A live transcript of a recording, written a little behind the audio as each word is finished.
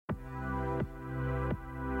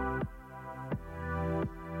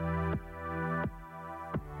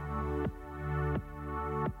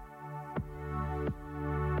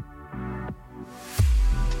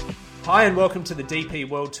Hi and welcome to the DP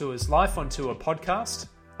World Tours Life on Tour podcast.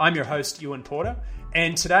 I'm your host, Ewan Porter,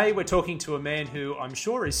 and today we're talking to a man who I'm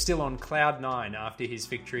sure is still on cloud nine after his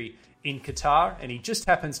victory in Qatar, and he just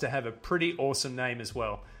happens to have a pretty awesome name as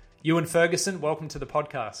well. Ewan Ferguson, welcome to the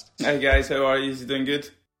podcast. Hey guys, how are you? You doing good?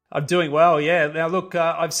 I'm doing well, yeah. Now look,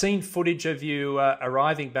 I've seen footage of you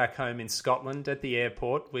arriving back home in Scotland at the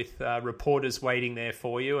airport with reporters waiting there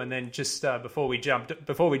for you, and then just before we jumped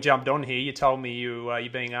on here, you told me you're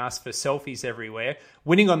being asked for selfies everywhere.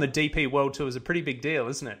 Winning on the DP World Tour is a pretty big deal,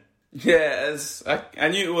 isn't it? Yeah, it is. I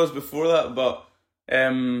knew it was before that, but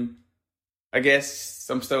I guess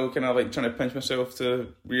I'm still kind of like trying to pinch myself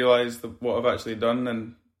to realise what I've actually done.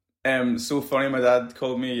 And it's so funny, my dad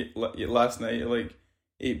called me last night at like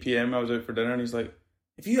 8 p.m. I was out for dinner, and he's like,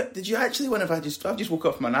 "Did you actually win? I've just woke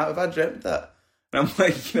up from my nap. Have I dreamt that?" And I'm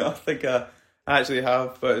like, I think I actually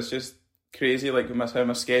have, but it's just crazy, like how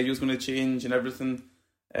my schedule's going to change and everything.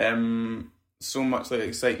 So much like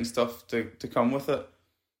exciting stuff to come with it.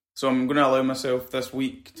 So I'm going to allow myself this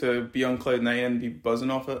week to be on cloud nine and be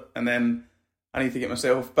buzzing off it, and then I need to get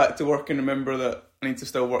myself back to work and remember that I need to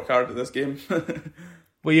still work hard at this game.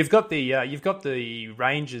 Well, you've got the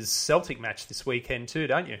Rangers Celtic match this weekend too,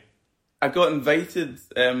 don't you? I got invited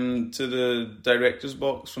to the director's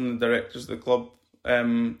box from the directors of the club. So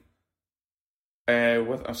I'm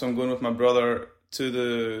going with my brother to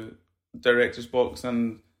the director's box,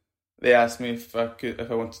 and they asked me if I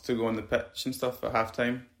wanted to go on the pitch and stuff at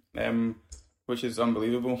halftime, which is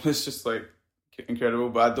unbelievable. It's just like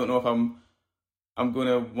incredible. But I don't know if I'm going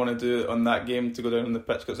to want to do it on that game, to go down on the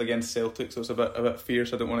pitch, because it's against Celtic, so it's a bit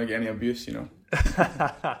fierce. I don't want to get any abuse,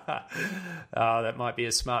 Oh, that might be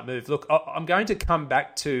a smart move. Look, I'm going to come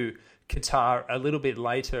back to Qatar a little bit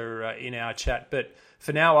later in our chat, but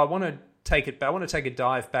for now, I want to take a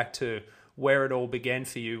dive back to where it all began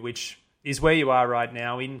for you, which is where you are right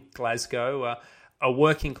now in Glasgow, a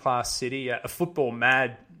working class city, a football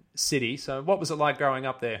mad city. So, what was it like growing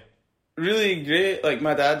up there? Really great. Like,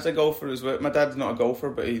 my dad's a golfer as well. My dad's not a golfer,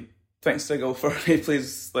 but he thinks he's a golfer. He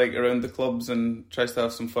plays like around the clubs and tries to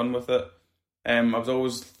have some fun with it. I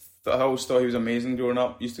always thought he was amazing growing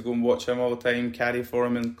up. Used to go and watch him all the time, caddy for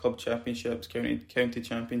him in club championships, county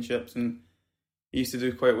championships, and he used to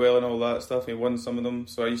do quite well and all that stuff. He won some of them,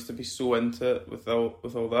 so I used to be so into it with all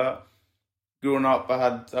that. Growing up,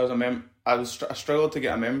 I struggled to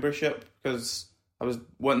get a membership because I was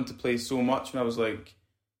wanting to play so much when I was like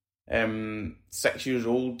 6 years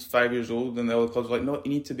old, 5 years old, and the other clubs were like, "No,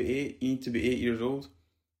 you need to be 8. You need to be 8 years old."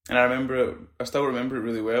 And I still remember it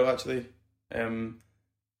really well, actually.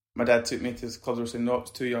 My dad took me to his clubs. They were saying, "No,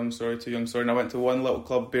 it's too young, sorry." And I went to one little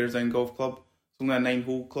club, Bearsdown Golf Club. It's only a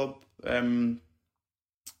 9-hole club, and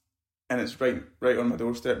it's right on my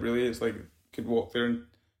doorstep. Really, it's like could walk there in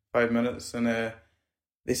 5 minutes. And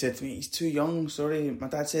they said to me, "He's too young, sorry." My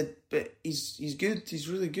dad said, "But he's good. He's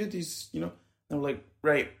really good. He's." And I'm like,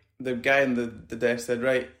 "Right." The guy in the desk said,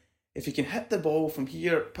 "Right, if he can hit the ball from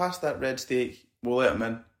here past that red stake, we'll let him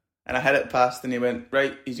in." And I hit it past, and he went,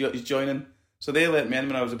 "Right, he's joining." So they let me in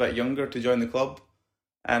when I was a bit younger to join the club,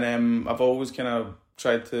 and I've always kind of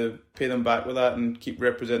tried to pay them back with that and keep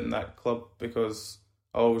representing that club, because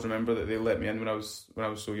I always remember that they let me in when I was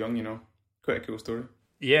so young. Quite a cool story.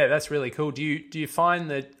 Yeah, that's really cool. Do you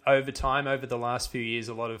find that over the last few years,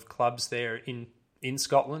 a lot of clubs there in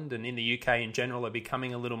Scotland and in the UK in general are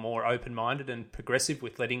becoming a little more open-minded and progressive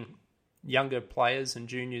with letting younger players and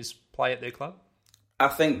juniors play at their club? I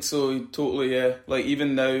think so, totally, yeah. Like,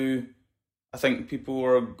 even now, I think people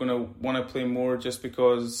are going to want to play more just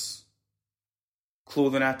because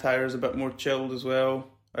clothing attire is a bit more chilled as well.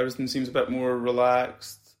 Everything seems a bit more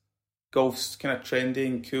relaxed. Golf's kind of trendy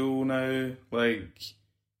and cool now. Like,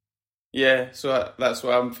 yeah, so that's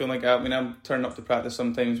what I'm feeling like. I'm turning up to practice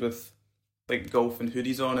sometimes with like golf and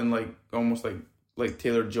hoodies on and like almost like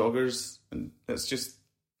tailored joggers, and it's just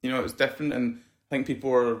it's different, and I think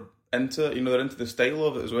people are into it. They're into the style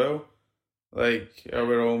of it as well. Like, I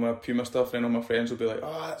wear all my Puma stuff, and all my friends will be like,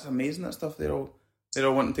 "Oh, that's amazing, that stuff." They're all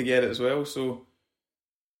wanting to get it as well. So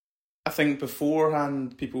I think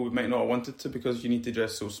beforehand people might not have wanted to, because you need to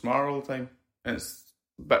dress so smart all the time, and it's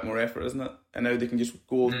a bit more effort, isn't it? And now they can just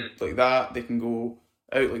go like that. They can go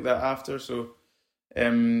out like that after. So I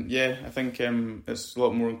think it's a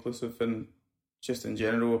lot more inclusive, and just in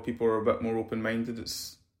general, people are a bit more open-minded.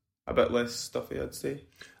 It's a bit less stuffy, I'd say.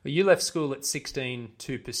 Well, you left school at 16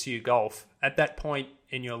 to pursue golf. At that point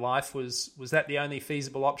in your life, was that the only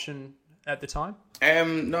feasible option at the time?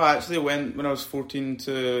 No, I actually went when I was 14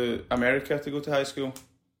 to America to go to high school.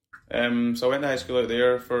 So I went to high school out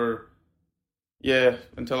there for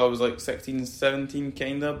until I was like 16, 17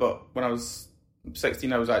 kinda, but when I was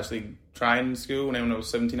 16, I was actually trying school, and then when I was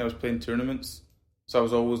 17, I was playing tournaments. So I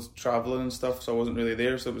was always travelling and stuff, so I wasn't really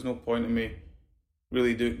there. So there was no point in me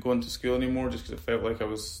really going to school anymore, just because it felt like I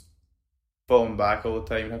was falling back all the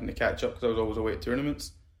time and having to catch up because I was always away at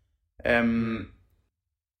tournaments. And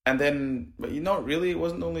then, but not really, it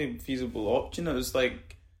wasn't the only feasible option. It was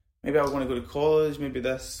like, maybe I want to go to college, maybe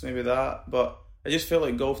this, maybe that. But I just felt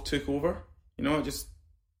like golf took over. You know, it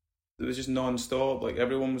was just non-stop. Like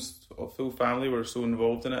everyone was, a full family were so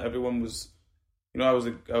involved in it. Everyone was, you know,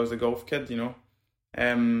 I was a golf kid, you know.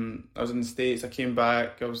 I was in the States, I came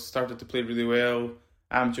back, started to play really well,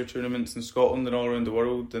 amateur tournaments in Scotland and all around the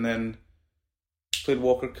world, and then played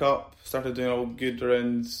Walker Cup, started doing all good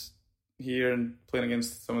rounds here and playing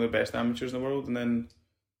against some of the best amateurs in the world. And then,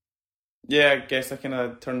 yeah, I guess I kind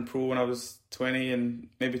of turned pro when I was 20, and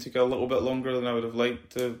maybe took a little bit longer than I would have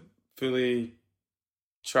liked to fully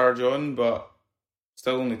charge on, but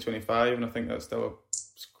still only 25, and I think that's still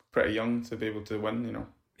pretty young to be able to win, you know.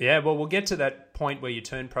 Yeah, well, we'll get to that point where you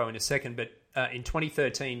turn pro in a second, but in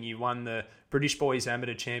 2013 you won the British Boys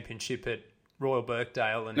Amateur Championship at Royal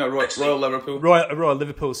Birkdale. And Royal Liverpool. Royal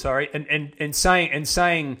Liverpool, sorry. And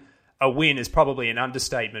saying a win is probably an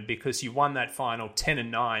understatement, because you won that final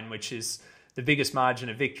 10-9, which is the biggest margin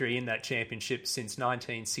of victory in that championship since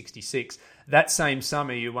 1966. That same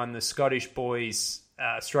summer you won the Scottish Boys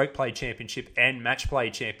Stroke Play Championship and Match Play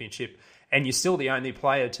Championship. And you're still the only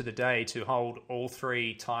player to the day to hold all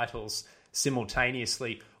three titles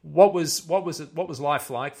simultaneously. What was life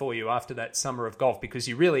like for you after that summer of golf? Because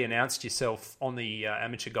you really announced yourself on the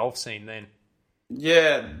amateur golf scene then.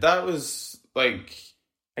 Yeah, that was like,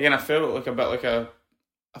 again, I felt like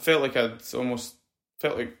I'd almost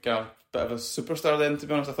felt like a bit of a superstar then, to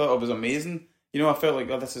be honest. I thought it was amazing. You know, I felt like,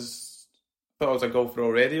 I thought I was a golfer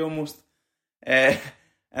already almost.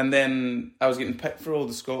 And then I was getting picked for all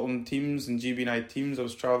the Scotland teams and GB9 teams. I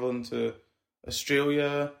was travelling to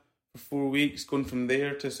Australia for 4 weeks, going from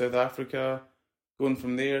there to South Africa, going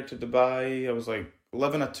from there to Dubai. I was like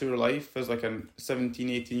living a tour life as like a 17,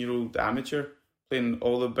 18-year-old amateur, playing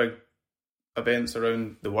all the big events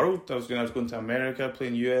around the world. I was going to America,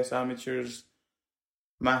 playing US amateurs,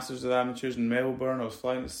 Masters of Amateurs in Melbourne. I was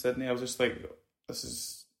flying to Sydney. I was just like, this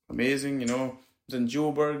is amazing, you know. I was in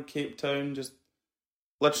Joburg, Cape Town, just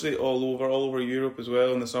literally all over Europe as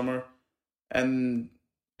well in the summer. And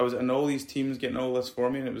I was in all these teams getting all this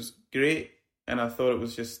for me, and it was great. And I thought it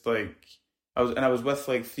was just like, I was with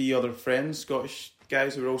like 3 other friends, Scottish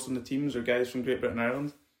guys who were also in the teams, or guys from Great Britain and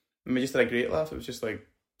Ireland. And we just had a great laugh. It was just like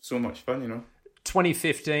so much fun, you know.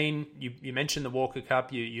 2015, you mentioned the Walker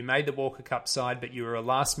Cup. You made the Walker Cup side, but you were a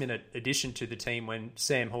last-minute addition to the team when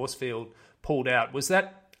Sam Horsfield pulled out. Was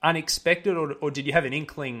that unexpected, or did you have an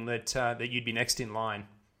inkling that you'd be next in line?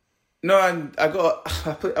 No, and I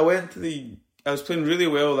was playing really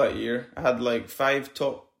well that year. I had like 5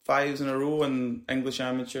 top 5s in a row in English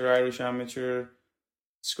amateur, Irish amateur,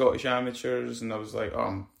 Scottish amateurs, and I was like, oh,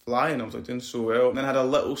 I'm flying. I was like doing so well. And then I had a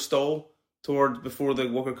little stall before the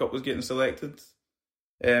Walker Cup was getting selected.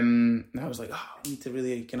 And I was like, I need to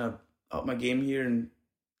really kind of up my game here and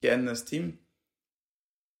get in this team.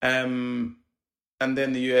 And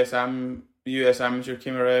then the US amateur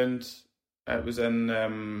came around. It was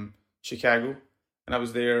in Chicago, and I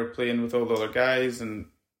was there playing with all the other guys, and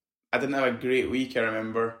I didn't have a great week, I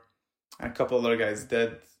remember. A couple of other guys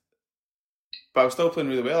did, but I was still playing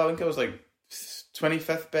really well. I think I was like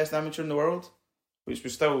 25th best amateur in the world, which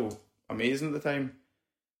was still amazing at the time.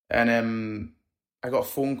 And I got a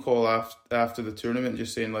phone call after the tournament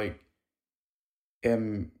just saying like,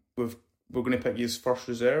 we're going to pick you as first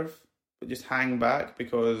reserve, but just hang back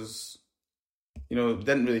because, you know, they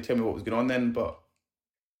didn't really tell me what was going on then, but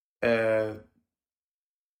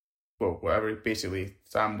well, whatever. Basically,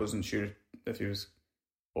 Sam wasn't sure if he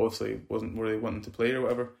wasn't really wanting to play or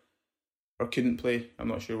whatever, or couldn't play. I'm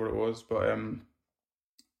not sure what it was, but and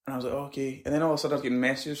I was like, oh, okay. And then all of a sudden I was getting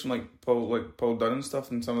messages from Paul Dunn and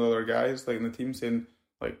stuff, and some of the other guys like in the team saying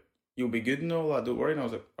like, you'll be good and all that, don't worry. And I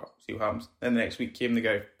was like, oh, see what happens. Then the next week came the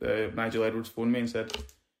guy, Nigel Edwards, phoned me and said,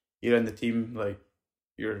 you're in the team, like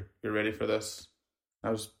you're ready for this. I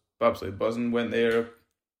was absolutely buzzing. Went there,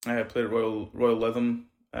 I played at Royal Lytham,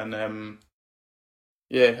 and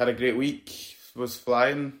had a great week. Was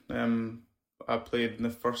flying. I played in the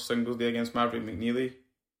first singles day against Maverick McNeely,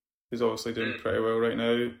 who's obviously doing pretty well right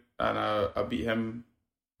now, and I beat him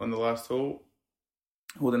on the last hole.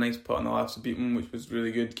 Hold a nice putt on the last to beat him, which was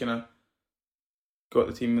really good. Kind of got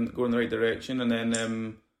the team going in the right direction, and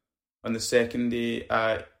then on the second day,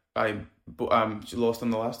 I lost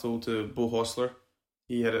on the last hole to Bo Hostler.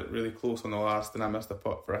 He had it really close on the last, and I missed a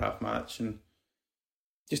putt for a half match, and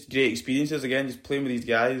just great experiences again. Just playing with these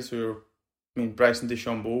guys who are, I mean, Bryson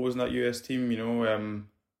DeChambeau was in that US team.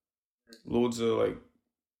 Loads of like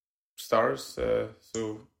stars.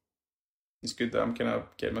 So it's good that I'm kind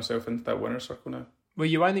of getting myself into that winner circle now. Well,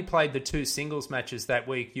 you only played the 2 singles matches that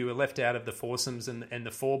week. You were left out of the foursomes and the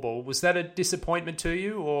 4-ball. Was that a disappointment to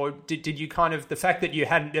you, or did you kind of the fact that you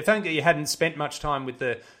hadn't spent much time with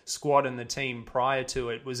the squad and the team prior to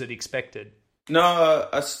it? Was it expected? No,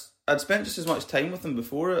 I'd spent just as much time with them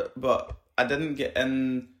before it, but I didn't get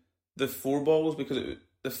in the 4-balls because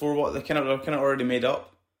the 4-ball they're kind of already made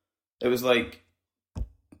up. It was like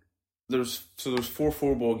there's 4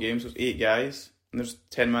 4-ball games. There's 8 guys and there's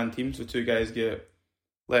 10-man teams, so 2 guys get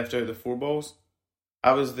left out of the 4-balls.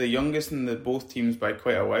 I was the youngest in both teams by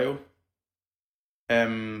quite a while.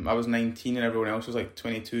 I was 19 and everyone else was like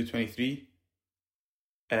 22, 23.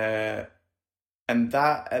 And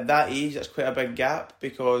at that age, that's quite a big gap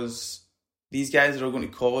because these guys are all going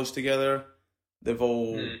to college together. They're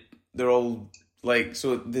all like,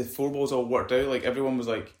 so the 4-balls all worked out. Like everyone was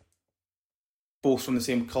like both from the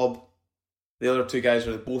same club. The other 2 guys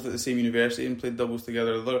are both at the same university and played doubles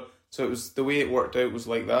together. So it was the way it worked out was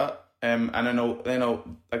like that. And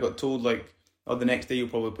I got told like, oh, the next day you'll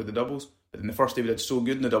probably play the doubles. But then the first day we did so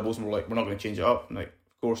good in the doubles and we're like, we're not going to change it up. And like,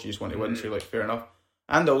 of course you just want to win. So you're like, fair enough.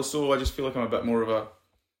 And also I just feel like I'm a bit more of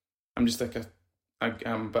I'm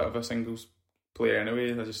a bit of a singles player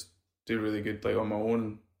anyway. I just do really good like on my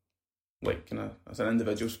own. Like kind of, it's an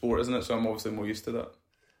individual sport, isn't it? So I'm obviously more used to that.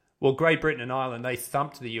 Well, Great Britain and Ireland, they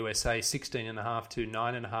thumped the USA 16.5 to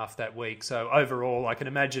 9.5 that week. So overall, I can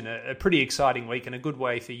imagine a pretty exciting week and a good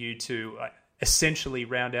way for you to essentially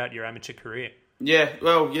round out your amateur career. Yeah.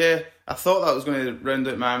 I thought that was going to round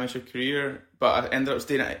out my amateur career, but I ended up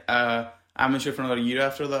staying at amateur for another year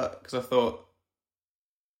after that because I thought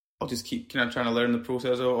I'll just keep kind of trying to learn the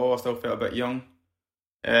process. I still felt a bit young.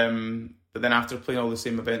 But then after playing all the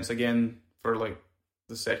same events again for like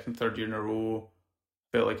the second, third year in a row,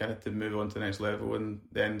 felt like I had to move on to the next level in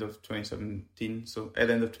the end of 2017. So at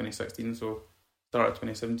the end of 2016, so start of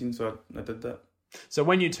 2017. So I did that. So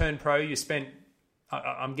when you turned pro, you spent,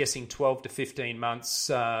 I'm guessing, 12 to 15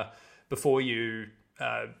 months before you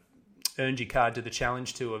earned your card to the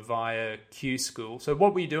Challenge Tour via Q School. So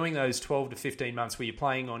what were you doing those 12 to 15 months? Were you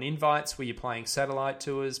playing on invites? Were you playing satellite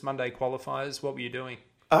tours, Monday qualifiers? What were you doing?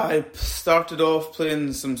 I started off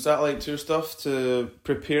playing some satellite tour stuff to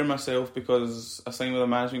prepare myself because I signed with a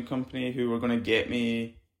management company who were going to get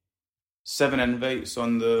me 7 invites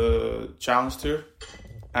on the Challenge Tour,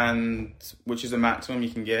 and which is the maximum you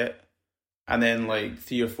can get, and then like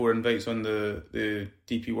 3 or 4 invites on the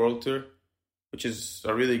DP World Tour, which is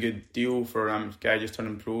a really good deal for a guy just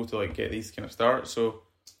turning pro to like get these kind of starts. So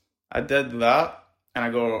I did that, and I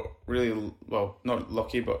got really, well, not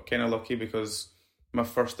lucky, but kind of lucky because my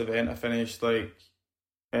first event, I finished it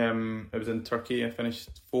was in Turkey. I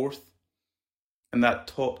finished 4th, and that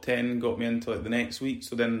top 10 got me into like the next week.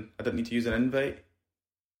 So then I didn't need to use an invite.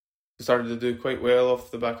 I started to do quite well off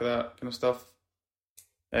the back of that kind of stuff.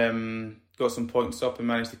 Got some points up and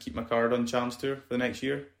managed to keep my card on Challenge Tour for the next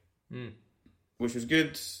year, which was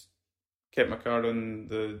good. Kept my card on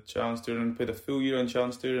the Challenge Tour and played a full year on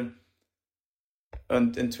Challenge Tour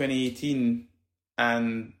in 2018,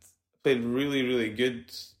 and played really, really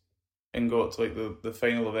good and got to like the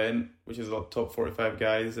final event, which is the top 45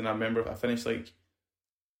 guys. And I remember I finished like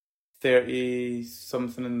 30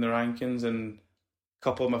 something in the rankings, and a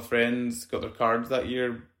couple of my friends got their cards that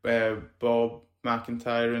year, Bob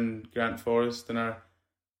McIntyre and Grant Forrest. And I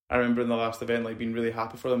remember in the last event like being really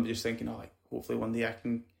happy for them, just thinking, oh, like hopefully one day I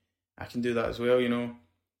can do that as well, you know.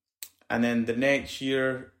 And then the next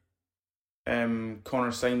year,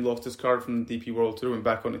 Connor Syme lost his card from the DP World Tour, went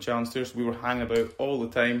back on the Challenge Tour, so we were hanging about all the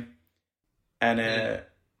time. And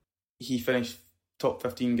he finished top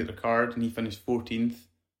 15, get the card, and he finished 14th.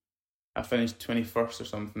 I finished 21st or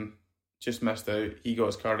something, just missed out. He got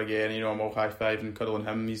his card again, you know, I'm all high-fiving, cuddling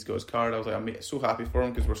him, he's got his card. I was like, I'm so happy for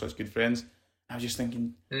him because we're such good friends. I was just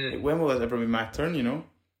thinking, like, when will it ever be my turn, you know?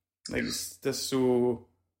 Like, it's just so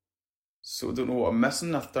I don't know what I'm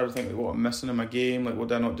missing. I started thinking, like, what I'm missing in my game, like, what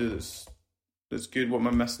did I not do that's good, what am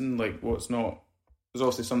I missing, like, what's not. There's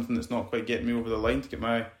obviously something that's not quite getting me over the line to get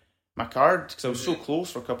my card, because I was so close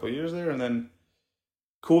for a couple of years there, and then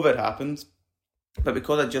COVID happened. But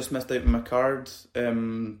because I just missed out on my card,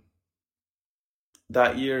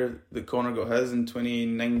 that year that Connor got his in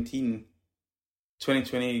 2019,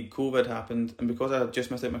 2020 COVID happened, and because I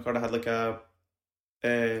just missed out my card, I had like a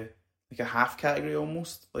half category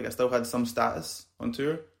almost, like I still had some status on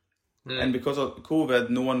tour. And because of COVID,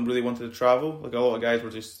 no one really wanted to travel. Like a lot of guys were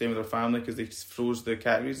just staying with their family because they froze the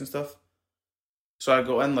categories and stuff. So I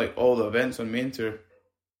got in like all the events on main tour.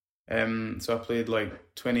 So I played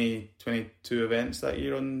like 22 events that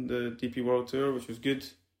year on the DP World Tour, which was good.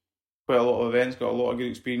 Quite a lot of events, got a lot of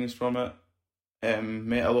good experience from it.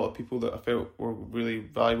 Met a lot of people that I felt were really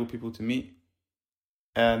valuable people to meet.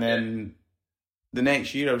 And then the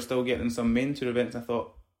next year I was still getting some main tour events. I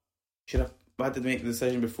thought, I had to make the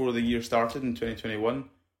decision before the year started in 2021.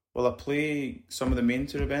 Well, I play some of the main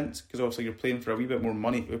tour events because obviously you're playing for a wee bit more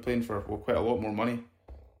money. We're playing for quite a lot more money.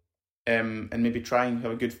 And maybe try and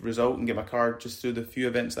have a good result and get my card just through the few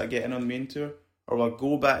events that I get in on the main tour. Or will I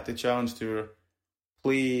go back to Challenge Tour,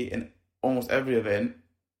 play in almost every event,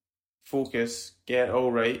 focus, get it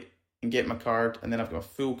all right, and get my card, and then I've got a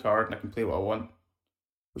full card and I can play what I want.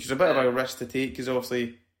 Which is a bit of a risk to take because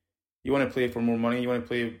obviously you want to play for more money, you want to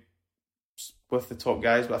play with the top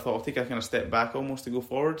guys, but I thought I'll take a kind of step back almost to go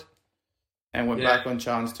forward, and went back on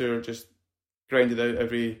Challenge Tour, just grinded out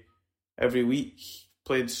every week,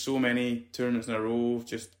 played so many tournaments in a row,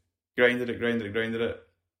 just grinded it,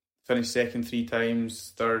 finished second 3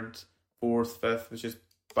 times, third, fourth, fifth, was just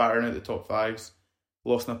battering out the top 5s,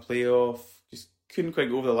 lost in a playoff, just couldn't quite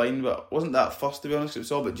go over the line, but wasn't that fussed to be honest. It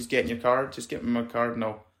was all about just getting your card, just get me my card and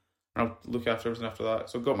I'll look after everything after that.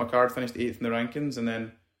 So got my card, finished 8th in the rankings, and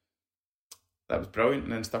then that was brilliant,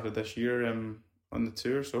 and then started this year on the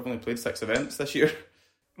tour. So I've only played 6 events this year.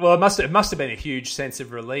 Well, it must have been a huge sense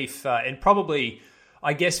of relief, and probably,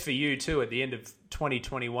 I guess, for you too, at the end of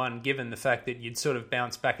 2021, given the fact that you'd sort of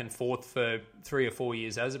bounced back and forth for 3 or 4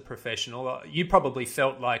 years as a professional, you probably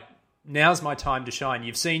felt like, now's my time to shine.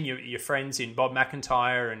 You've seen your friends in Bob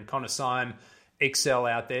McIntyre and Connor Syme excel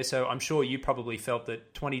out there, so I'm sure you probably felt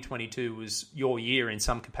that 2022 was your year in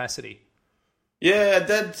some capacity. Yeah, I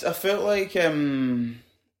did. I felt like I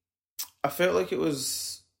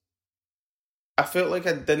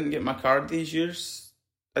didn't get my card these years.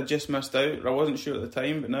 I just missed out. I wasn't sure at the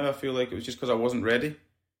time, but now I feel like it was just because I wasn't ready.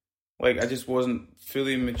 Like I just wasn't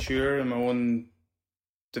fully mature in my own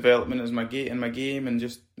development as my game and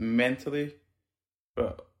just mentally.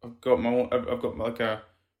 But I've got like a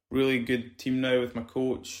really good team now with my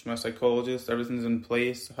coach, my psychologist. Everything's in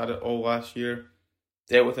place. I had it all last year.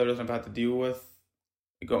 Dealt with everything I've had to deal with.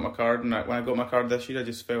 I got my card, and when I got my card this year, I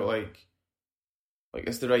just felt like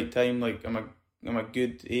it's the right time. Like I'm a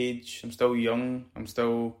good age. I'm still young. I'm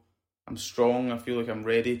strong. I feel like I'm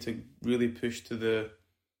ready to really push to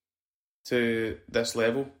this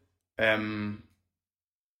level. And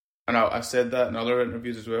I said that in other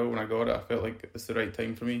interviews as well. When I got it, I felt like it's the right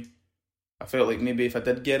time for me. I felt like maybe if I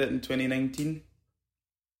did get it in 2019,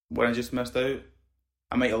 when I just missed out,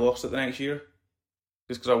 I might have lost it the next year,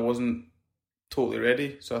 just because I wasn't totally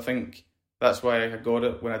ready. So I think that's why I got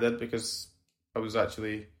it when I did, because I was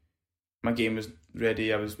actually, my game was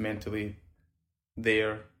ready. I was mentally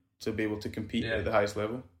there to be able to compete at the highest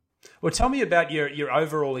level. Well, tell me about your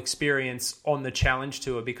overall experience on the Challenge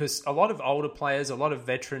Tour, because a lot of older players, a lot of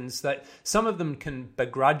veterans, that some of them can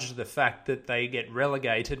begrudge the fact that they get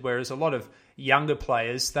relegated, whereas a lot of younger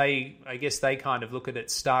players, I guess they kind of look at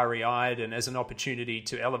it starry-eyed and as an opportunity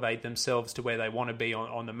to elevate themselves to where they want to be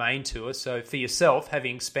on the main tour. So for yourself,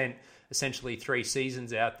 having spent essentially 3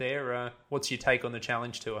 seasons out there, what's your take on the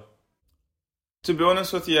Challenge Tour? To be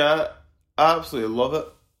honest with you, I absolutely love it.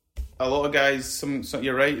 A lot of guys,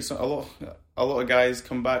 you're right. A lot of guys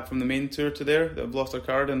come back from the main tour to there that have lost their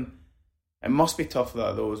card, and it must be tough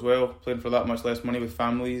that though as well. Playing for that much less money with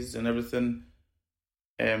families and everything.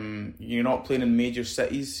 You're not playing in major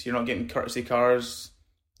cities. You're not getting courtesy cars.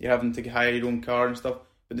 You're having to hire your own car and stuff.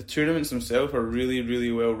 But the tournaments themselves are really,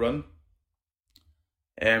 really well run.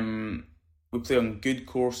 We play on good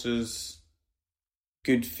courses,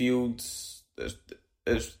 good fields.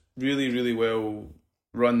 It's really, really well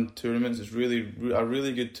run tournaments. It's really a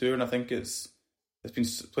really good tour, and I think it's been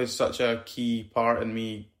played such a key part in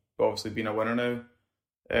me obviously being a winner now.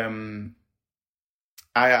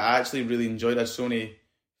 I actually really enjoyed it. I had so many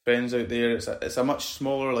friends out there. It's a much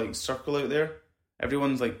smaller like circle out there.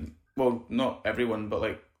 Everyone's like, well, not everyone,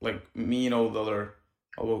 but like me and all the other,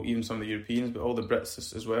 although even some of the Europeans, but all the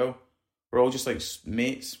Brits as well. We're all just like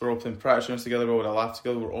mates. We're all playing practice rounds together. We're all going to laugh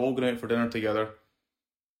together. We're all going out for dinner together.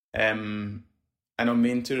 And on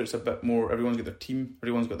main tour, it's a bit more, everyone's got their team,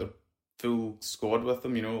 everyone's got their full squad with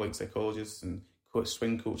them, like psychologists and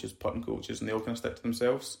swing coaches, putting coaches, and they all kind of stick to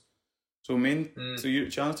themselves. So so your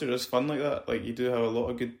Challenge Tour is fun like that. Like you do have a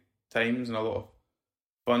lot of good times and a lot of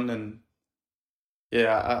fun, and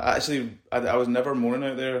yeah, I was never moaning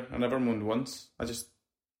out there. I never moaned once. I just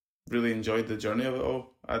really enjoyed the journey of it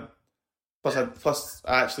all. Plus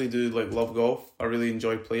I actually do like love golf. I really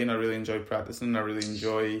enjoy playing. I really enjoy practicing. I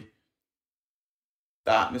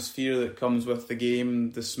atmosphere that comes with the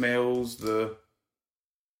game, the smells, that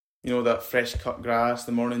fresh cut grass,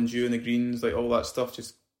 the morning dew and the greens, like all that stuff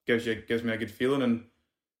just gives me a good feeling.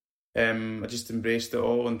 And I just embraced it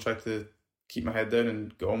all and tried to keep my head down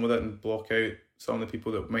and get on with it and block out some of the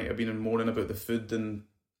people that might have been moaning about the food and,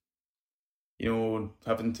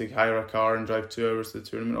 having to hire a car and drive 2 hours to the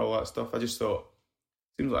tournament, all that stuff. I just thought,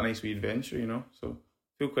 it seems like a nice wee adventure, so I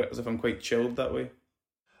feel quite as if I'm quite chilled that way.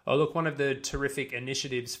 Oh, look, one of the terrific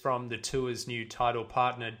initiatives from the tour's new title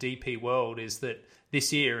partner, DP World, is that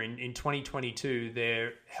this year, in 2022,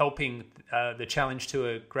 they're helping the Challenge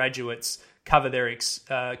Tour graduates cover their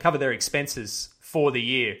expenses for the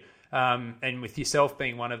year. And with yourself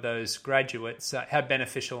being one of those graduates, how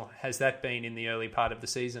beneficial has that been in the early part of the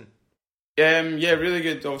season? Yeah, really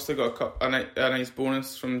good. Obviously got a nice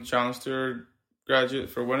bonus from the Challenge Tour graduate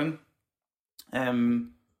for winning,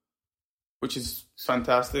 which is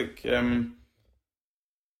fantastic.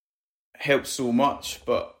 Helps so much,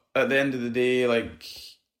 but at the end of the day,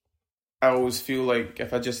 I always feel like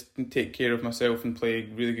if I just take care of myself and play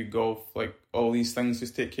really good golf, all these things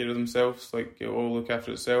just take care of themselves, it all look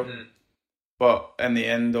after itself. But in the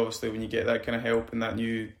end, obviously, when you get that kind of help and that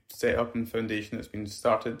new setup and foundation that's been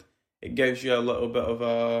started, it gives you a little bit of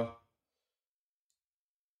a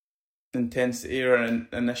intensity or an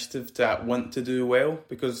initiative to want to do well,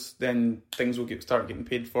 because then things will start getting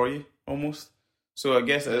paid for you almost. So I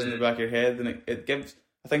guess it is in the back of your head, and it gives.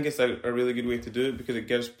 I think it's a really good way to do it, because it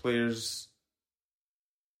gives players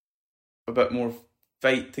a bit more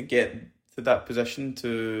fight to get to that position.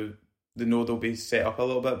 They know they'll be set up a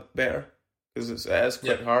little bit better, because it is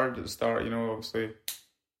quite hard at the start. Obviously,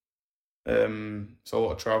 it's a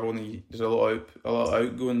lot of travel and there's a lot of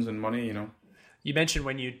outgoings and money. You mentioned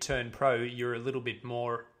when you turn pro, you're a little bit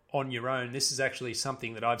more on your own. This is actually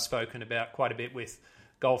something that I've spoken about quite a bit with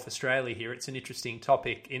Golf Australia here. It's an interesting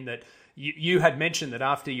topic in that you had mentioned that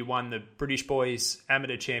after you won the British Boys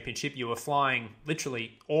Amateur Championship, you were flying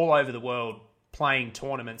literally all over the world playing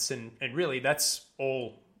tournaments, and really that's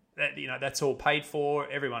all paid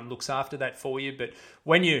for. Everyone looks after that for you. But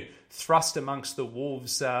when you thrust amongst the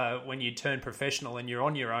wolves, when you turn professional and you're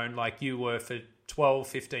on your own, like you were for 12,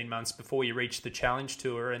 15 months before you reach the Challenge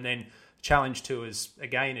Tour, and then Challenge Tour is,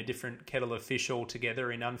 again, a different kettle of fish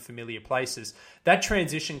altogether in unfamiliar places. That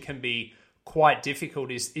transition can be quite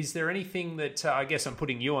difficult. Is there anything that, I guess I'm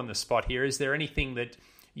putting you on the spot here, is there anything that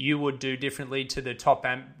you would do differently to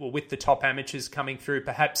the with the top amateurs coming through,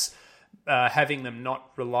 perhaps having them not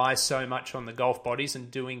rely so much on the golf bodies and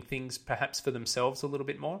doing things perhaps for themselves a little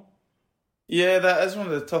bit more? Yeah, that is one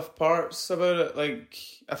of the tough parts about it.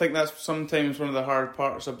 I think that's sometimes one of the hard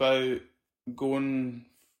parts about going.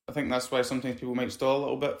 I think that's why sometimes people might stall a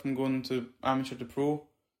little bit from going to amateur to pro,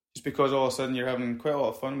 just because all of a sudden you're having quite a lot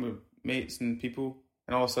of fun with mates and people,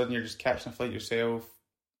 and all of a sudden you're just catching a flight yourself,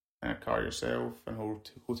 and a car yourself, and a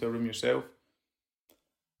hotel room yourself.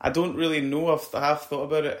 I don't really know if I have thought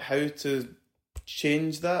about it, how to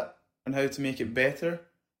change that and how to make it better.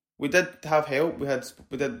 We did have help.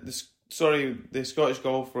 The Scottish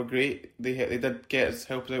Golf were great. They did help us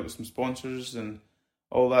out with some sponsors and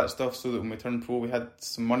all that stuff, so that when we turned pro, we had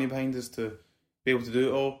some money behind us to be able to do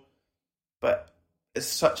it all. But it's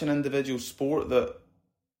such an individual sport that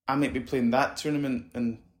I might be playing that tournament,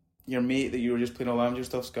 and your mate that you were just playing all amateur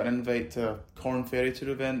stuff's got an invite to a Corn Ferry Tour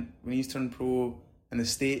event when he's turned pro in the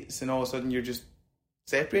States, and all of a sudden you're just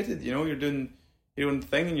separated. You're doing your own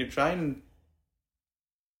thing and you're trying.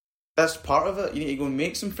 That's part of it. You need to go and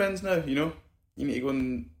make some friends now. You need to go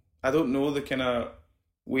and, I don't know the kind of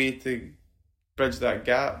way to bridge that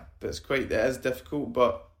gap. It is difficult,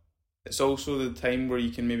 but it's also the time where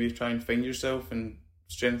you can maybe try and find yourself and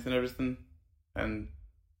strengthen everything. And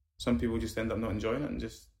some people just end up not enjoying it and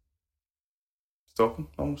just stopping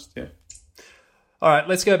almost. Yeah. All right,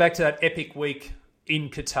 let's go back to that epic week in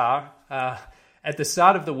Qatar. At the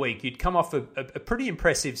start of the week, you'd come off a pretty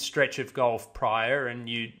impressive stretch of golf prior, and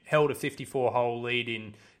you held a 54-hole lead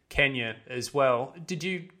in Kenya as well. Did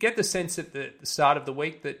you get the sense at the start of the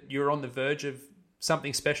week that you were on the verge of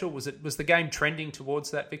something special? Was the game trending towards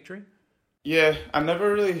that victory? Yeah, I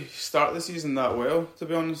never really started the season that well, to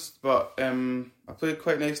be honest, but I played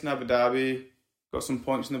quite nice in Abu Dhabi, got some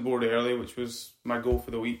points on the board early, which was my goal for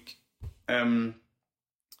the week.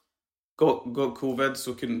 Got COVID,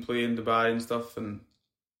 so couldn't play in Dubai and stuff, and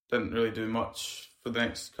didn't really do much for the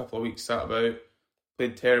next couple of weeks. Sat about,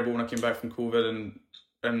 played terrible when I came back from COVID,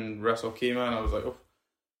 and Ras Al Khaimah, and I was like, oh.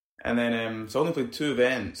 And then so I only played 2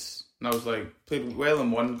 events, and I was like, played well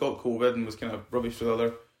in one, got COVID, and was kind of rubbish for the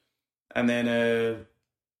other. And then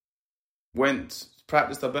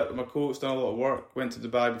practiced a bit with my coach, done a lot of work, went to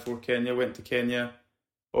Dubai before Kenya, went to Kenya,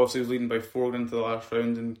 Obviously, was leading by 4 into the last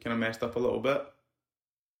round and kind of messed up a little bit.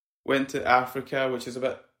 Went to Africa, which is a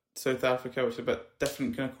bit South Africa, which is a bit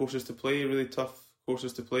different kind of courses to play, really tough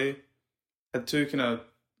courses to play. Had 2 kind of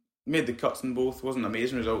made the cuts in both. Wasn't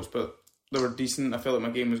amazing results, but they were decent. I felt like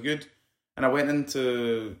my game was good, and I went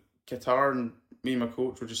into Qatar, and me and my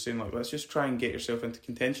coach were just saying, like, let's just try and get yourself into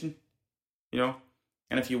contention, you know.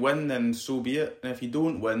 And if you win, then so be it. And if you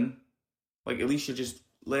don't win, like, at least you're just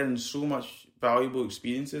learning so much valuable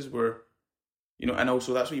experiences where, you know, and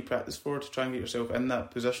also that's what you practice for, to try and get yourself in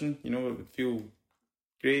that position. You know, it would feel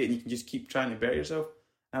great, and you can just keep trying to better yourself.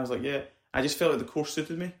 And I was like, yeah, I just felt like the course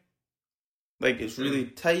suited me. Like, it's really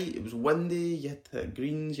tight, it was windy, you had to hit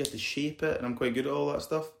greens, you had to shape it, and I'm quite good at all that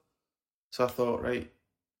stuff. So I thought, right,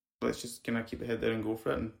 let's just kind of keep the head there and go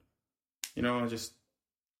for it. And, you know, I just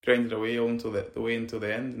grinded away all until the way until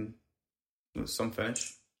the end, and it was some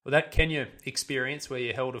finish. Well, that Kenya experience where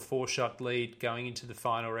you held a 4-shot lead going into the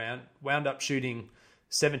final round, wound up shooting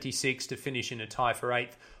 76 to finish in a tie for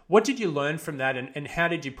 8th. What did you learn from that, and how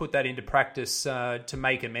did you put that into practice to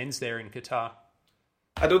make amends there in Qatar?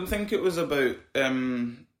 I don't think it was about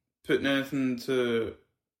putting anything to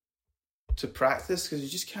practice, because you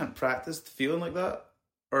just can't practice feeling like that,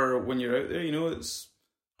 or when you're out there, you know, it's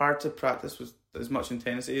hard to practice with as much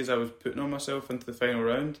intensity as I was putting on myself into the final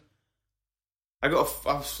round. I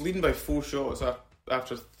was leading by 4 shots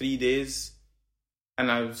after 3 days,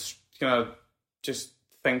 and I was kind of just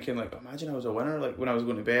thinking, like, imagine I was a winner, like when I was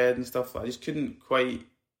going to bed and stuff. I just couldn't quite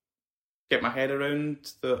get my head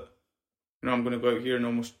around that, you know, I'm going to go out here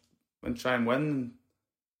and try and win. And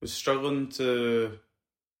was struggling to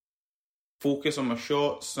focus on my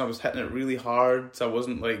shots, and I was hitting it really hard, so I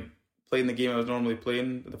wasn't like playing the game I was normally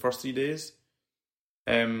playing the first 3 days.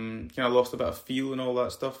 Kind of lost a bit of feel and all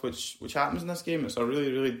that stuff, which happens in this game. It's a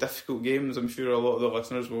really, really difficult game, as I'm sure a lot of the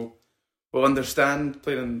listeners will understand,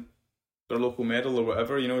 playing in their local medal or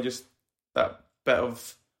whatever. You know, just that bit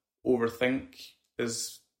of overthink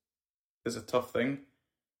is a tough thing.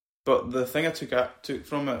 But the thing I took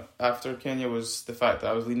from it after Kenya was the fact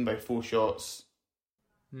that I was leading by 4 shots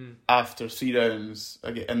after 3 rounds,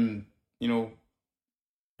 and, you know,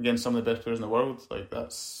 against some of the best players in the world. Like,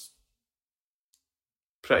 that's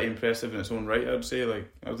pretty impressive in its own right, I'd say.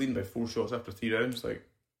 Like, I was leading by 4 shots after 3 rounds. Like,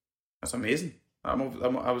 that's amazing. I'm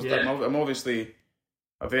obviously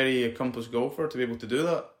a very accomplished golfer to be able to do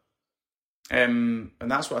that. And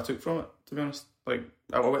that's what I took from it, to be honest. Like,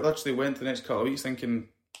 I literally went the next couple of weeks thinking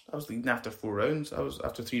I was leading after 4 rounds. I was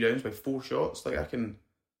after 3 rounds by 4 shots. Like, I can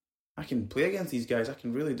play against these guys. I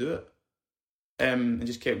can really do it. And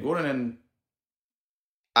just kept going. And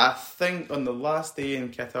I think on the last day in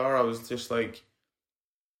Qatar, I was just like,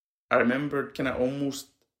 I remembered kind of almost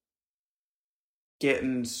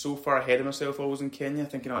getting so far ahead of myself always in Kenya,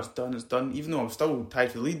 thinking, oh, it's done. Even though I'm still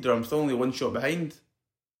tied for the lead, or I'm still only 1 shot behind.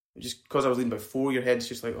 Just because I was leading by 4, your head's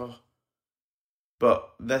just like, oh.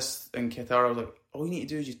 But this in Qatar, I was like, all you need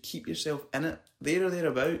to do is just keep yourself in it, there or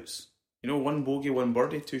thereabouts. You know, 1 bogey, 1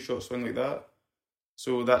 birdie, 2 shot swing like that.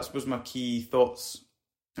 So that was my key thoughts.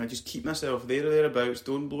 I just keep myself there or thereabouts.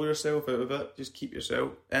 Don't blow yourself out of it. Just keep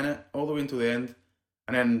yourself in it all the way until the end,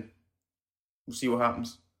 and then we'll see what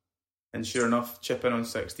happens. And sure enough, chip in on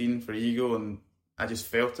 16 for eagle, and I just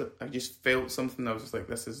felt it. I just felt something. I was just like,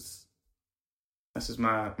 this is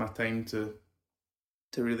my time to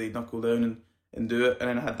really knuckle down and do it. And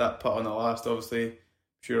then I had that putt on the last, obviously. I'm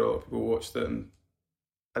sure a lot of people watched it, and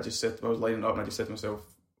I was lining up, and I just said to myself,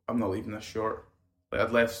 I'm not leaving this short. Like,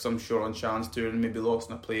 I'd left some short on Challenge Tour and maybe lost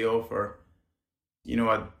in a playoff, or, you know,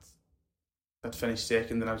 I'd finished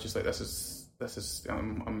second, and I was just like, this is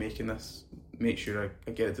I'm making this. Make sure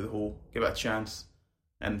I get it to the hole, give it a chance.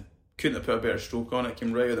 And couldn't have put a better stroke on it.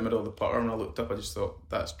 Came right out the middle of the putter, and I looked up, I just thought,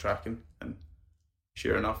 that's tracking. And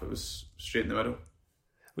sure enough, it was straight in the middle.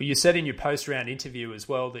 Well, you said in your post-round interview as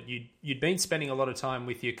well that you'd been spending a lot of time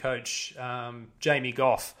with your coach, Jamie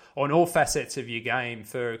Goff, on all facets of your game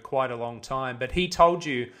for quite a long time. But he told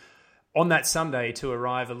you on that Sunday to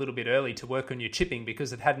arrive a little bit early to work on your chipping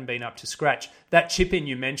because it hadn't been up to scratch. That chip-in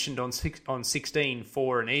you mentioned on 16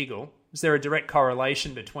 for an eagle, is there a direct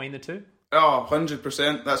correlation between the two? Oh,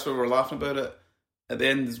 100%. That's why we're laughing about it at the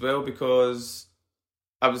end as well, because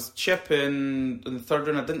I was chipping in the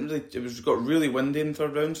 3rd round. It got really windy in the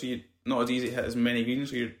 3rd round, so you're not as easy to hit as many greens,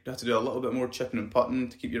 so you have to do a little bit more chipping and putting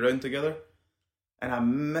to keep your round together. And I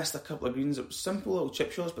missed a couple of greens. It was simple little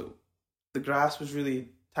chip shots, but the grass was really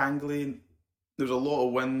tangly. There was a lot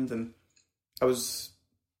of wind, and I was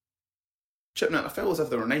chipping it. I felt as if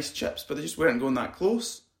they were nice chips, but they just weren't going that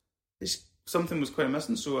close. Something was quite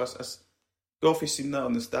missing, so Goffy seen that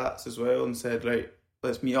on the stats as well and said, right,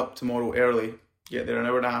 let's meet up tomorrow early get there an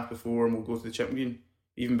hour and a half before and we'll go to the chipping green,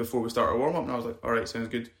 even before we start our warm-up. And I was like, all right, sounds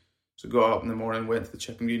good. So got up in the morning, went to the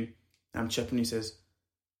chipping green, and I'm chipping, he says,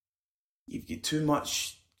 you get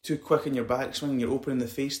too quick in your backswing, you're opening the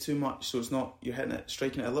face too much, so it's not, you're hitting it,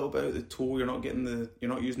 striking it a little bit out the toe, you're not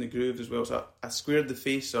using the groove as well. So I squared the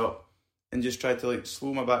face up and just tried to like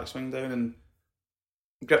slow my backswing down and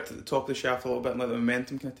gripped at the top of the shaft a little bit and let the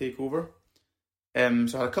momentum kind of take over. So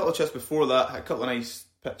I had a couple of chips before that, had a couple of nice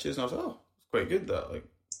pitches, and I was like, oh, it's quite good that. Like,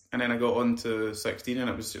 and then I got on to 16 and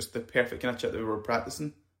it was just the perfect kind of chip that we were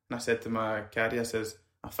practicing. And I said to my caddy, I says,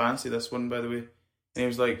 I fancy this one, by the way. And he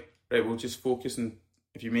was like, right, we'll just focus, and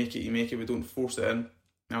if you make it, you make it, we don't force it in. And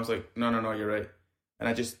I was like, no, you're right. And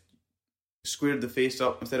I just squared the face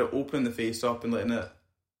up, instead of opening the face up and letting it,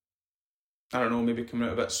 I don't know, maybe coming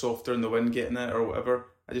out a bit softer in the wind, getting it or whatever.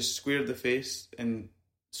 I just squared the face and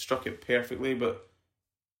struck it perfectly, but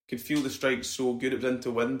could feel the strike so good. It was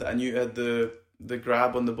into wind that I knew it had the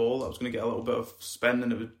grab on the ball. I was going to get a little bit of spin,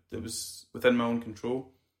 and it was within my own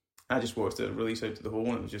control. I just watched it release out to the hole,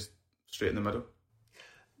 and it was just straight in the middle.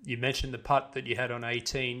 You mentioned the putt that you had on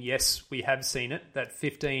 18. Yes, we have seen it, that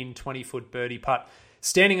 15, 20-foot birdie putt.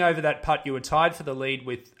 Standing over that putt, you were tied for the lead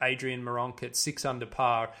with Adrian Meronk at 6 under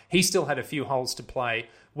par. He still had a few holes to play.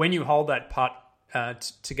 When you hold that putt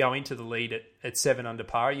to go into the lead at 7 under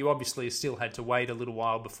par, you obviously still had to wait a little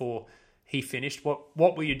while before he finished.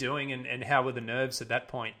 What were you doing, and how were the nerves at that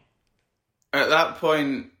point? At that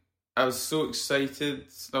point, I was so excited.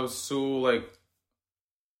 I was so like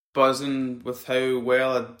buzzing with how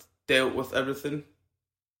well I'd dealt with everything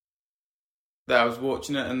that I was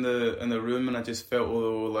watching it in the room, and I just felt,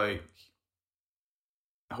 although like,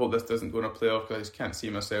 I hope this doesn't go in a playoff because I just can't see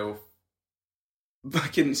myself. I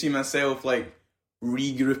couldn't see myself like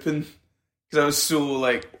regrouping because I was so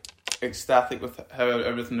like ecstatic with how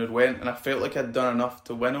everything had went, and I felt like I'd done enough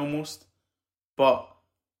to win almost. But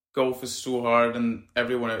golf is so hard, and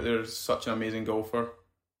everyone out there is such an amazing golfer.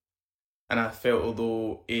 And I felt,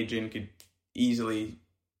 although Adrian could easily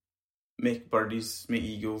make birdies, make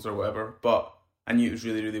eagles or whatever, but I knew it was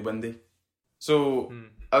really, really windy. So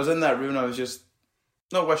I was in that room, and I was just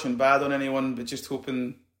not wishing bad on anyone, but just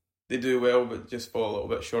hoping they do well, but just fall a little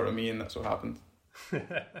bit short of me, and that's what happened.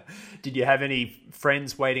 Did you have any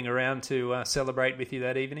friends waiting around to celebrate with you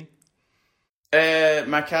that evening?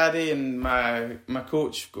 My caddy and my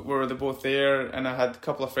coach were both there, and I had a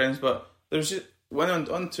couple of friends, but there was just, when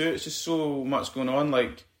on to it, it's just so much going on.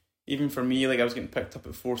 Like, even for me, like, I was getting picked up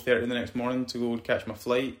at 4:30 the next morning to go and catch my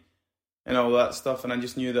flight and all that stuff, and I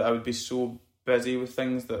just knew that I would be so busy with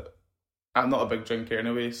things that I'm not a big drinker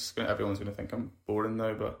anyway, so everyone's going to think I'm boring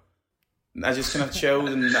now, but I just kind of chilled,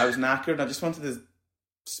 and I was knackered, and I just wanted to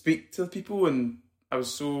speak to people, and I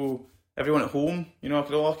was so, everyone at home, you know,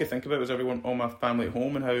 all I could think about was everyone, all my family at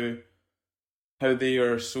home, and how they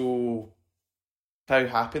are so, how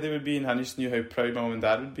happy they would be, and I just knew how proud my mum and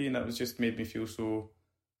dad would be, and that was just made me feel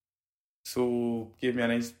so gave me a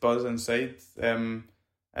nice buzz inside.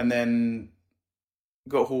 And then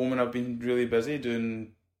got home, and I've been really busy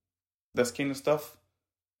doing this kind of stuff,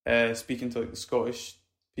 speaking to like the Scottish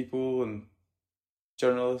people and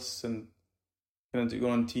journalists, and kind of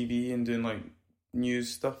going on TV and doing like news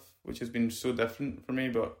stuff, which has been so different for me,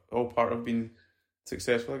 but all part of being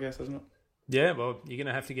successful, I guess, isn't it? Yeah, well, you're going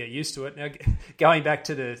to have to get used to it. Now, going back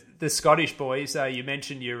to the Scottish boys, you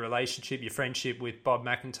mentioned your relationship, your friendship with Bob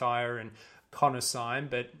McIntyre and Connor Syme,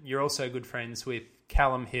 but you're also good friends with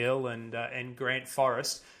Callum Hill and Grant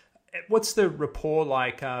Forrest. What's the rapport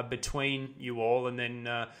like between you all? And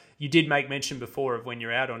then you did make mention before of when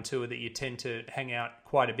you're out on tour that you tend to hang out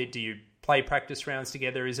quite a bit. Do you play practice rounds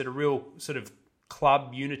together? Is it a real sort of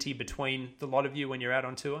club unity between the lot of you when you're out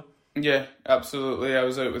on tour? Yeah, absolutely. I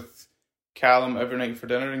was out with Callum every night for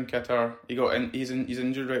dinner in Qatar. He's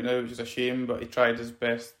injured right now, which is a shame, but he tried his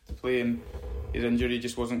best to play, and his injury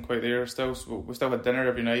just wasn't quite there still. So we still had dinner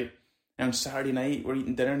every night. And on Saturday night, we're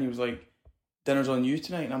eating dinner, and he was like, "Dinner's on you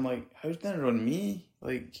tonight." And I'm like, "How's dinner on me?"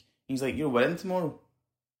 Like, he's like, "You're winning tomorrow."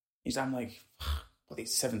 I'm like, bloody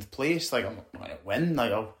 7th place. Like, I'm not going to win.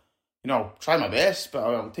 Like, I'll try my best, but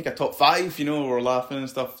I'll take a top 5. You know, we're laughing and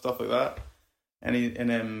stuff like that. And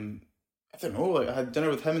I don't know. Like, I had dinner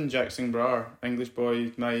with him and Jackson Brar, English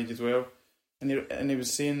boy, my age as well. And he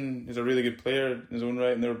was saying he's a really good player in his own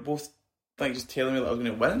right, and they were both like just telling me that I was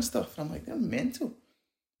going to win and stuff. And I'm like, they're mental.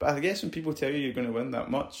 But I guess when people tell you you're going to win that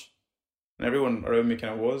much, and everyone around me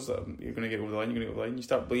kind of was, that you're going to get over the line, you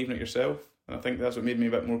start believing it yourself. And I think that's what made me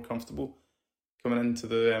a bit more comfortable coming into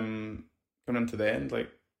the end. Like,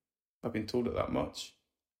 I've been told it that much.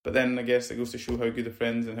 But then I guess it goes to show how good the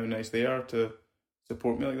friends and how nice they are to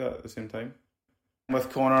support me like that at the same time. with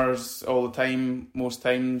Connors all the time. Most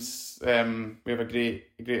times, we have a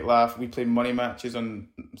great laugh. We play money matches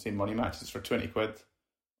for 20 quid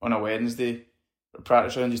on a Wednesday,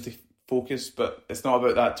 practice round just to focus. But it's not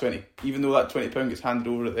about that 20. Even though that £20 gets handed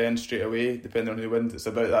over at the end straight away, depending on who wins, it's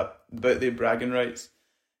about the bragging rights.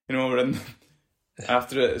 We're in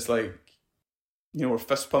after it. It's like, we're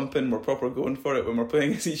fist pumping. We're proper going for it when we're playing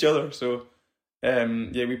against each other. So, we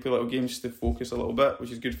play little games just to focus a little bit,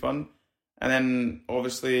 which is good fun. And then,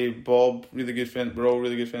 obviously, Bob, really good friend. We're all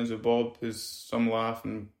really good friends with Bob, who's some laugh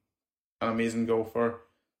and an amazing golfer.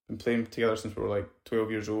 Been playing together since we were like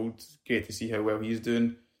 12 years old. It's great to see how well he's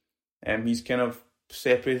doing. He's kind of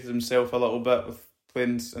separated himself a little bit with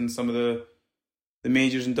playing in some of the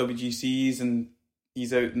majors and WGCs, and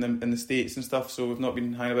he's out in the States and stuff, so we've not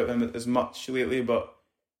been hanging about him as much lately, but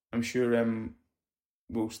I'm sure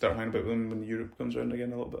we'll start hanging about with him when Europe comes around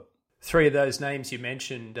again a little bit. Three of those names you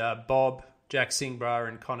mentioned, Bob, Jack Singbra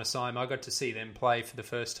and Connor Syme, I got to see them play for the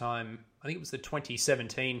first time. I think it was the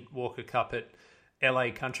 2017 Walker Cup at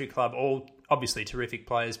LA Country Club. All obviously terrific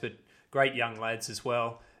players, but great young lads as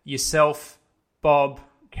well. Yourself, Bob,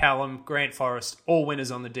 Callum, Grant Forrest, all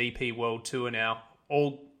winners on the DP World Tour now,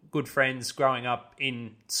 all good friends growing up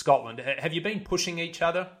in Scotland. Have you been pushing each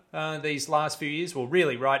other these last few years? Well,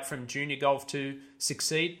 really right from junior golf to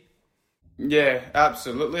succeed? Yeah,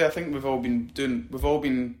 absolutely. I think we've all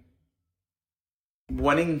been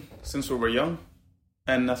winning since we were young,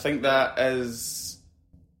 and I think that it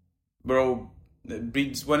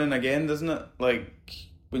breeds winning again, doesn't it? Like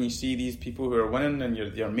when you see these people who are winning and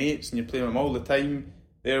you're mates and you're playing them all the time,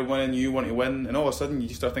 they're winning, you want to win, and all of a sudden you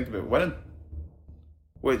just start thinking about winning,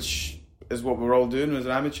 which is what we're all doing as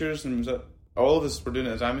amateurs, and all of us were doing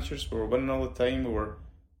it as amateurs. We were winning all the time, we were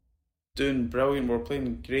doing brilliant, we were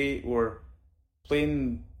playing great, we were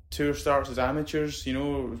playing tour starts as amateurs, we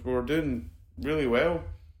were doing really well.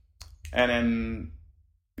 And then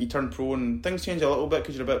you turn pro and things change a little bit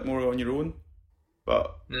because you're a bit more on your own.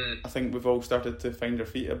 But I think we've all started to find our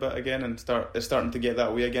feet a bit again, and it's starting to get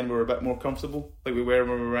that way again. We're a bit more comfortable, like we were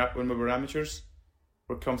when we were amateurs.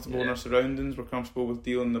 We're comfortable in our surroundings. We're comfortable with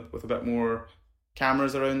dealing with a bit more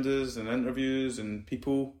cameras around us and interviews and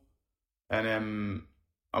people. And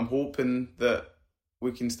I'm hoping that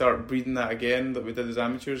we can start breeding that again that we did as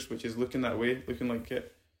amateurs, which is looking that way, looking like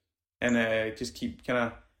it, and just keep kind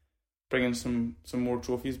of bringing some more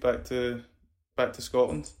trophies back to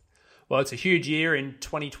Scotland. Well, it's a huge year in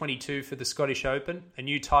 2022 for the Scottish Open, a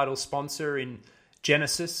new title sponsor in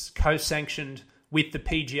Genesis, co-sanctioned with the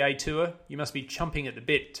PGA Tour. You must be chomping at the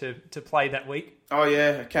bit to play that week. Oh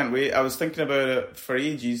yeah, I can't wait. I was thinking about it for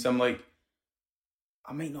ages. I'm like,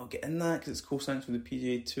 I might not get in that because it's co-sanctioned with the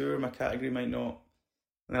PGA Tour. My category might not.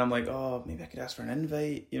 And then I'm like, oh, maybe I could ask for an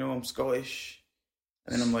invite. I'm Scottish.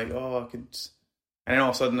 And then I'm like, oh, I could. And then all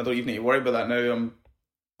of a sudden, I don't even need to worry about that now. I'm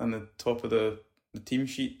on the top of the team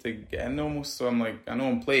sheet to get in almost. So I'm like, I know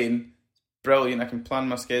I'm playing. It's brilliant. I can plan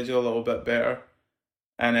my schedule a little bit better.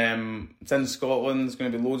 And it's in Scotland. There's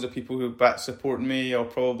going to be loads of people who are back supporting me. I'll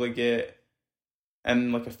probably get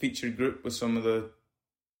in like a featured group with some of the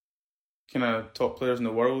kind of top players in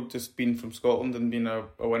the world, just being from Scotland and being a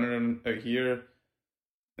winner out here.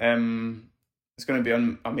 It's going to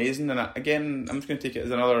be amazing. And again, I'm just going to take it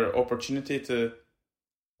as another opportunity to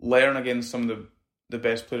learn against some of the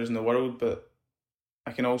best players in the world, but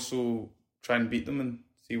I can also try and beat them and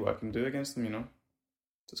see what I can do against them, So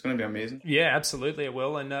it's going to be amazing. Yeah, absolutely it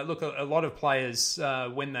will. And look, a lot of players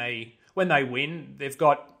when they win, they've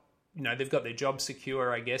got their job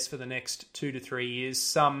secure, I guess, for the next 2 to 3 years.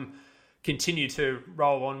 Some continue to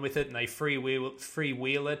roll on with it and they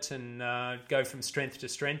freewheel it and go from strength to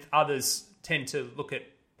strength. Others tend to look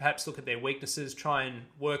at their weaknesses, try and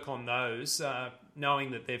work on those,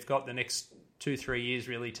 knowing that they've got the next 2-3 years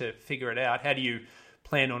really to figure it out. How do you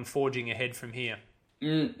plan on forging ahead from here?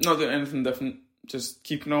 Not doing anything different. Just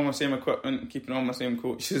keeping all my same equipment, keeping all my same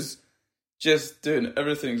coaches, just doing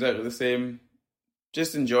everything exactly the same.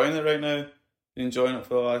 Just enjoying it right now. Been enjoying it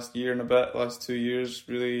for the last year and a bit, last 2 years,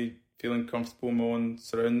 really feeling comfortable in my own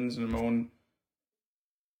surroundings and my own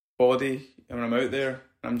body when I'm out there.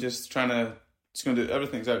 I'm just going to do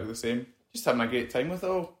everything exactly the same. Just having a great time with it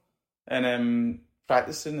all. And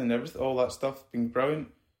practicing and everything, all that stuff, being brilliant.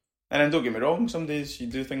 And then don't get me wrong, some days you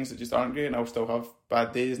do things that just aren't great, and I'll still have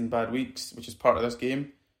bad days and bad weeks, which is part of this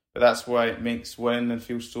game. But that's why it makes winning and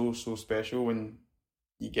feel so, so special when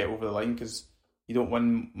you get over the line, because you don't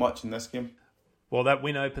win much in this game. Well, that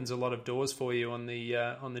win opens a lot of doors for you on the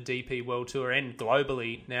DP World Tour and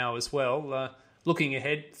globally now as well. Looking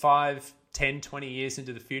ahead 5, 10, 20 years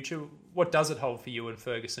into the future, what does it hold for you and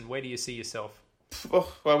Ferguson? Where do you see yourself?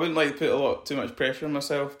 Well, I wouldn't like to put too much pressure on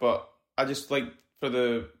myself, but I just like for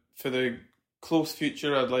the close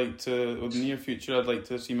future, or the near future, I'd like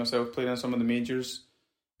to see myself playing in some of the majors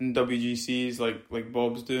and WGCs like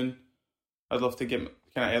Bob's doing. I'd love to kind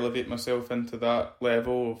of elevate myself into that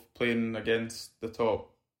level of playing against the top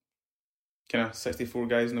kind of 64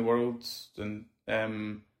 guys in the world, and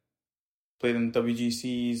playing in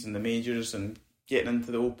WGCs and the majors and getting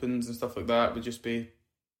into the opens and stuff like that would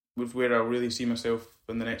where I really see myself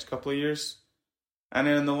in the next couple of years. And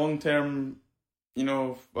then in the long term,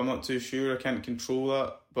 I'm not too sure. I can't control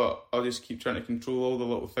that, but I'll just keep trying to control all the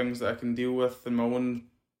little things that I can deal with in my own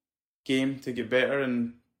game to get better,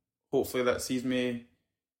 and hopefully that sees me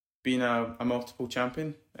being a multiple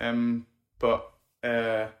champion. But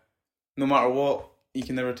no matter what, you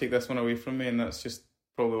can never take this one away from me, and that's just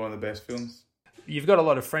probably one of the best feelings. You've got a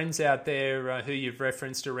lot of friends out there who you've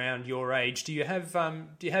referenced around your age. Do you have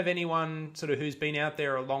anyone sort of who's been out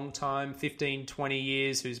there a long time, 15, 20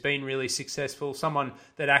 years, who's been really successful, someone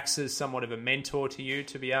that acts as somewhat of a mentor to you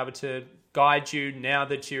to be able to guide you now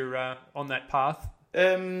that you're on that path?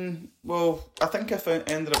 Well, I think I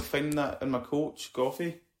ended up finding that in my coach,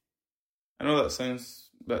 Goffey. I know that sounds,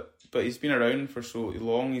 but he's been around for so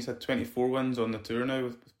long. He's had 24 wins on the tour now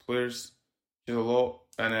with players, which is a lot.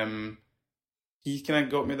 And he kind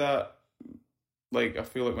of got me that. Like, I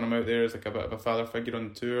feel like when I'm out there, as like a bit of a father figure on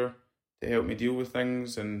the tour to help me deal with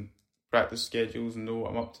things and practice schedules and know what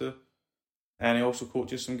I'm up to. And he also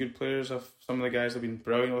coaches some good players. Some of the guys have been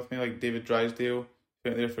brilliant with me, like David Drysdale,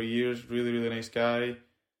 been out there for years, really, really nice guy.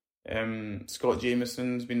 Scott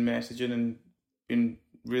Jameson's been messaging and been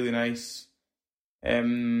really nice.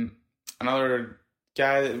 Another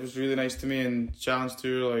guy that was really nice to me in Challenge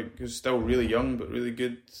Tour, who's still really young but really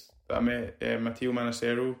good, that I met, Matteo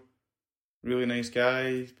Manacero, really nice guy,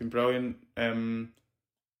 he's been brilliant. Another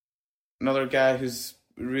guy who's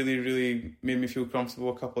really, really made me feel comfortable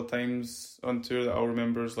a couple of times on tour that I'll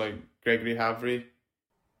remember is Gregory Havry.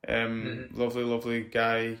 Lovely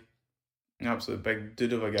guy, an absolute big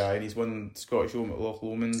dude of a guy, and he's won Scottish Open at Loch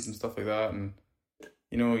Lomond and stuff like that, and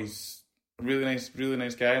he's a really nice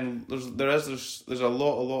guy. And there's a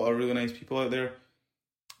lot of really nice people out there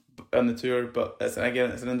on the tour, but it's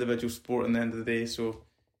an individual sport in the end of the day, so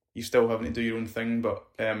you still having to do your own thing. But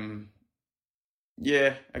I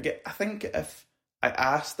think if I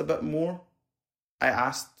asked a bit more, I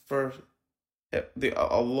asked for it,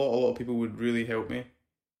 a lot of people would really help me.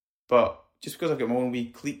 But just because I've got my own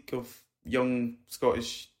wee clique of young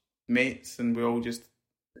Scottish mates and we all just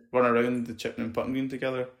run around the Chipping and Putting Green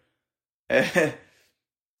together, and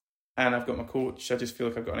I've got my coach, I just feel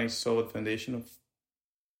like I've got a nice solid foundation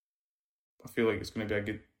I feel like it's going to be a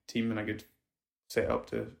good team and a good setup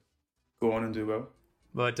to go on and do well.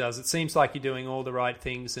 Well, it does. It seems like you're doing all the right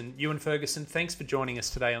things. And Ewan Ferguson, thanks for joining us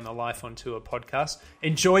today on the Life on Tour podcast.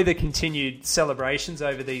 Enjoy the continued celebrations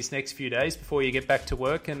over these next few days before you get back to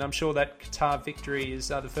work. And I'm sure that Qatar victory is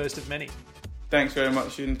the first of many. Thanks very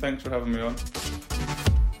much, Ewan. Thanks for having me on.